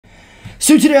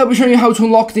So today I'll be showing you how to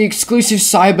unlock the exclusive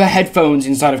cyber headphones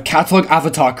inside of Catalog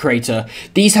Avatar Creator.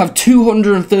 These have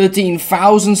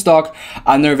 213,000 stock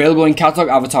and they're available in Catalog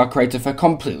Avatar Creator for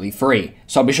completely free.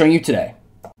 So I'll be showing you today.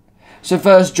 So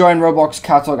first, join Roblox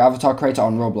Catalog Avatar Creator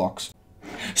on Roblox.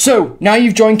 So, now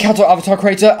you've joined Catalog Avatar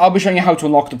Creator, I'll be showing you how to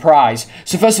unlock the prize.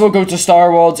 So first of all, go to Star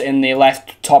Rewards in the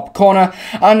left top corner,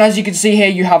 and as you can see here,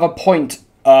 you have a point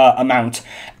amount.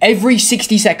 Every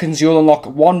 60 seconds you'll unlock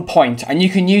 1 point, and you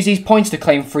can use these points to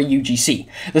claim free UGC.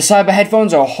 The cyber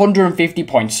headphones are 150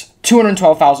 points,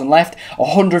 212,000 left,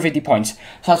 150 points.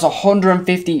 So that's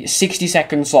 150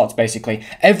 60-second slots basically.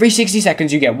 Every 60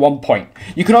 seconds you get 1 point.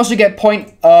 You can also get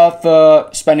point for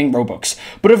spending Robux.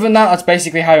 But other than that, that's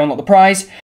basically how you unlock the prize.